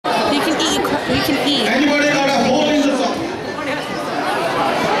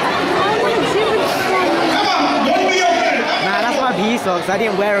socks. I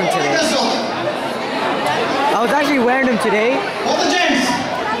didn't wear them today. I was actually wearing them today. All the gents.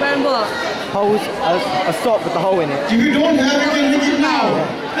 Wearing what? Holes, a sock with a hole in it. If you don't have it, you can make it now.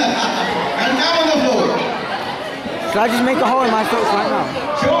 And come on the floor. Should I just make a hole in my socks right now?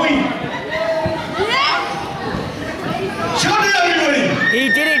 Show me. Show me everybody. He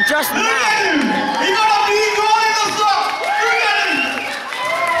did it just Look now. at him. He got a big hole in the sock. Look at him.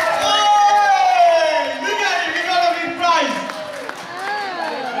 Hey, look at him. He got a big prize.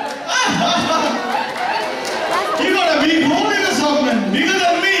 He got a big hole in the sock, man. Bigger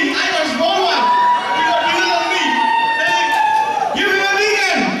than me. I got a small one. He got bigger than me. Give him a big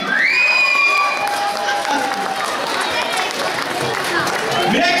hand.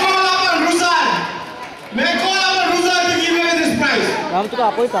 May I call up on Ruzan? May I call up on Ruzan to give away this prize? Vamos tocar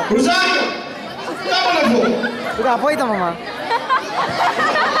a poita. Ruzan, come on the floor. Tocar a poita, mamá.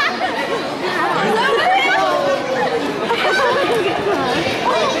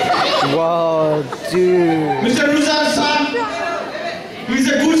 Wow, dude. Mr. Ruzan's son, he's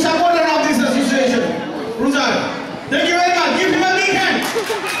a good